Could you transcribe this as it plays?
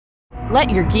Let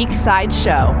your geek side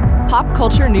show. Pop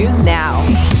culture news now.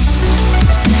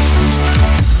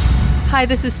 Hi,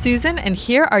 this is Susan, and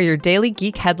here are your daily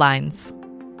geek headlines.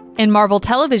 In Marvel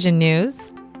television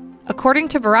news, according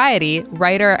to Variety,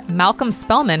 writer Malcolm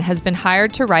Spellman has been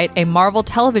hired to write a Marvel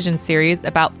television series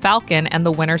about Falcon and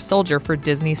the Winter Soldier for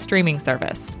Disney's streaming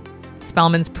service.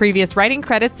 Spellman's previous writing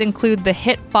credits include the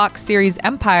hit Fox series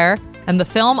Empire and the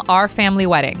film Our Family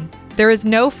Wedding. There is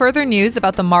no further news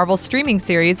about the Marvel streaming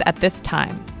series at this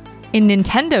time. In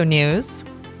Nintendo news,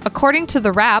 according to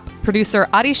The Wrap, producer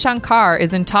Adi Shankar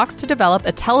is in talks to develop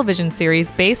a television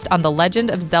series based on the Legend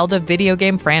of Zelda video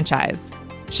game franchise.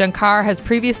 Shankar has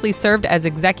previously served as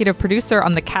executive producer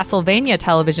on the Castlevania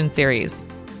television series.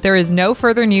 There is no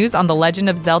further news on the Legend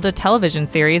of Zelda television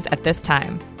series at this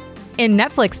time. In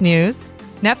Netflix news,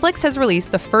 Netflix has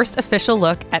released the first official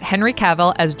look at Henry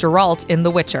Cavill as Geralt in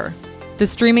The Witcher. The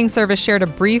streaming service shared a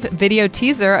brief video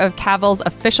teaser of Cavill's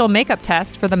official makeup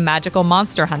test for the magical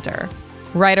Monster Hunter.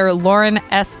 Writer Lauren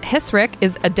S. Hissrich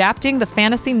is adapting the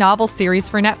fantasy novel series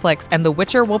for Netflix, and The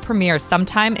Witcher will premiere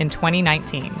sometime in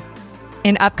 2019.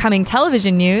 In upcoming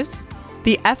television news,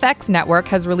 the FX network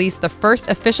has released the first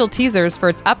official teasers for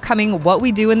its upcoming What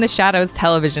We Do in the Shadows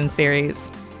television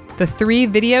series. The 3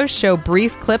 videos show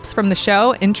brief clips from the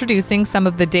show introducing some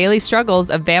of the daily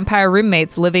struggles of vampire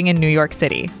roommates living in New York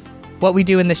City. What We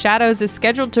Do in the Shadows is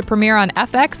scheduled to premiere on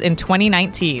FX in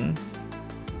 2019.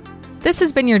 This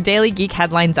has been your Daily Geek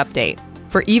Headlines Update.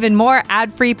 For even more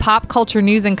ad-free pop culture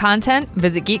news and content,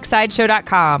 visit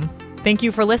geeksideshow.com. Thank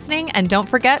you for listening, and don't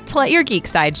forget to let your geek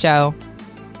side show.